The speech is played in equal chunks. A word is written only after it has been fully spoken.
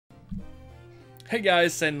Hey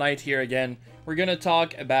guys, and Knight here again. We're gonna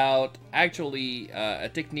talk about actually a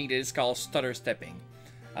technique that is called stutter stepping.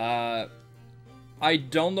 I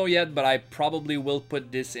don't know yet, but I probably will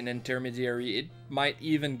put this in intermediary. It might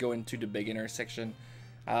even go into the beginner section.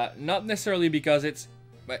 Not necessarily because it's,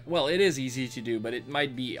 well, it is easy to do, but it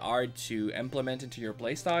might be hard to implement into your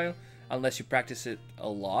playstyle unless you practice it a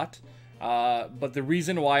lot. But the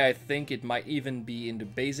reason why I think it might even be in the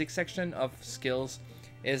basic section of skills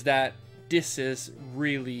is that this is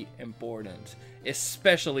really important,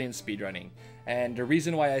 especially in speedrunning. And the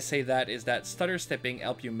reason why I say that is that stutter stepping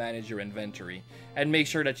helps you manage your inventory and make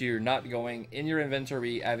sure that you're not going in your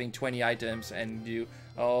inventory having 20 items and you,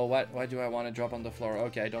 oh, why do I want to drop on the floor?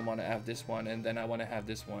 Okay, I don't want to have this one, and then I want to have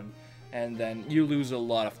this one, and then you lose a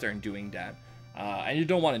lot of turn doing that, and you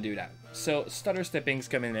don't want to do that. So stutter steppings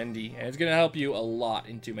come in handy, and it's gonna help you a lot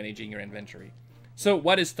into managing your inventory. So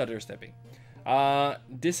what is stutter stepping?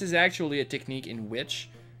 This is actually a technique in which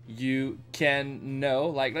you can know,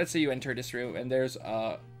 like, let's say you enter this room and there's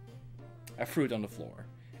a fruit on the floor,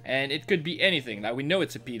 and it could be anything. Now we know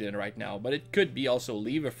it's a pita right now, but it could be also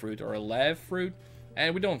leaf fruit or a lav fruit,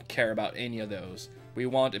 and we don't care about any of those. We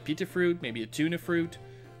want a pita fruit, maybe a tuna fruit,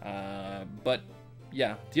 but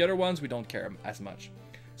yeah, the other ones we don't care as much.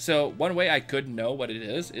 So one way I could know what it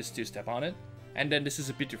is to step on it, and then this is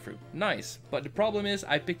a pita fruit. Nice, but the problem is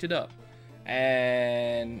I picked it up.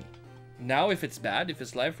 And now if it's bad, if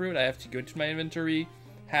it's live fruit, I have to go into my inventory,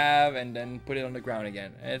 and then put it on the ground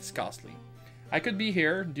again. And it's costly. I could be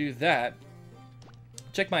here, do that,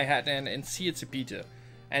 check my hat and see it's a pita,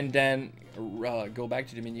 and then go back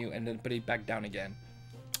to the menu and then put it back down again.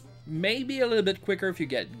 Maybe a little bit quicker if you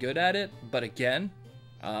get good at it, but again,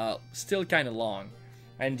 still kind of long.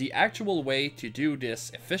 And the actual way to do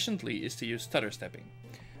this efficiently is to use stutter stepping.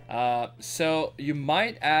 So you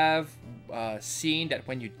might have seen that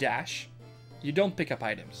when you dash, you don't pick up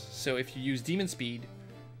items. So if you use demon speed,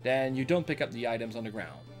 then you don't pick up the items on the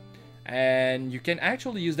ground. And you can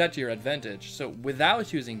actually use that to your advantage. So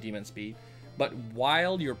without using demon speed, but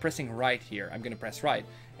while you're pressing right here, I'm going to press right.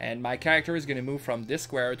 And my character is going to move from this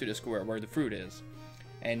square to the square where the fruit is.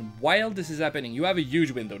 And while this is happening, you have a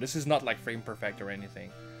huge window. This is not like frame perfect or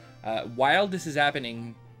anything. While this is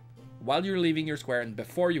happening, while you're leaving your square and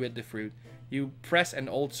before you hit the fruit, you press and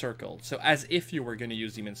hold circle, so as if you were going to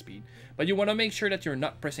use demon speed. But you want to make sure that you're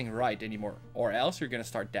not pressing right anymore, or else you're going to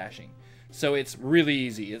start dashing. So it's really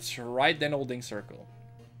easy. It's right then holding circle.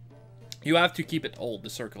 You have to keep it hold, the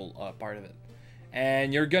circle part of it.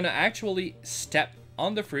 And you're going to actually step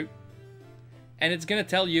on the fruit, and it's going to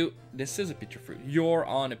tell you, this is a pita fruit. You're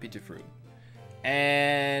on a pita fruit.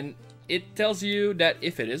 And it tells you that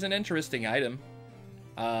if it is an interesting item,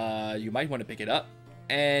 you might want to pick it up,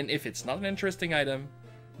 and if it's not an interesting item,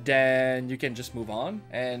 then you can just move on,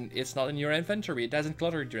 and it's not in your inventory. It doesn't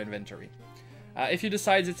clutter your inventory. If you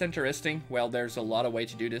decide it's interesting, well, there's a lot of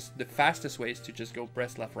ways to do this. The fastest way is to just go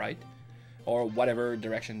press left, right, or whatever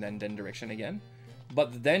direction, then direction again.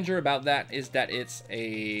 But the danger about that is that it's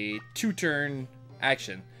a 2-turn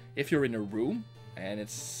action. If you're in a room and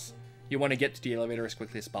you want to get to the elevator as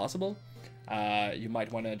quickly as possible, you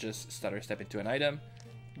might want to just stutter step into an item,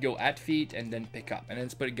 go at feet, and then pick up, and then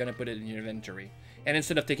it's gonna put it in your inventory. And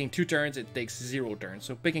instead of taking 2 turns, it takes 0 turns.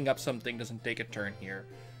 So picking up something doesn't take a turn here.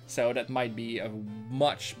 So that might be a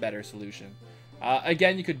much better solution.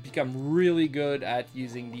 Again, you could become really good at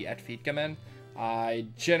using the at feet command. I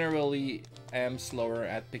generally am slower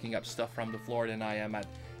at picking up stuff from the floor than I am at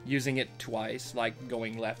using it twice, like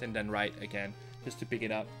going left and then right again, just to pick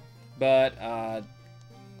it up. But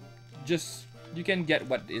you can get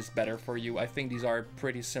what is better for you. I think these are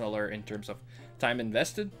pretty similar in terms of time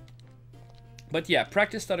invested. But yeah,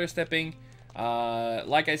 practice stutter stepping.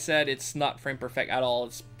 Like I said, it's not frame perfect at all.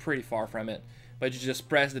 It's pretty far from it. But you just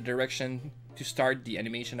press the direction to start the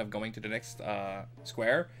animation of going to the next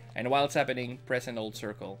square. And while it's happening, press and hold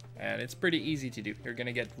circle. And it's pretty easy to do. You're going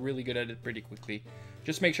to get really good at it pretty quickly.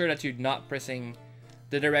 Just make sure that you're not pressing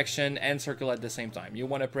the direction and circle at the same time. You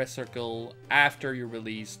want to press circle after you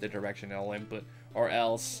release the directional input, or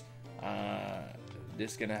else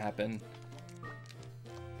this is gonna happen,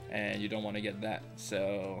 and you don't want to get that.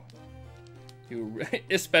 So you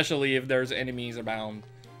especially if there's enemies around.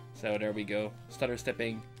 So there we go. Stutter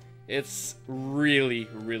stepping. It's really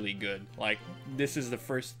good. Like, this is the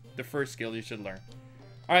first skill you should learn.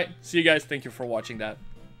 All right, see you guys. Thank you for watching that.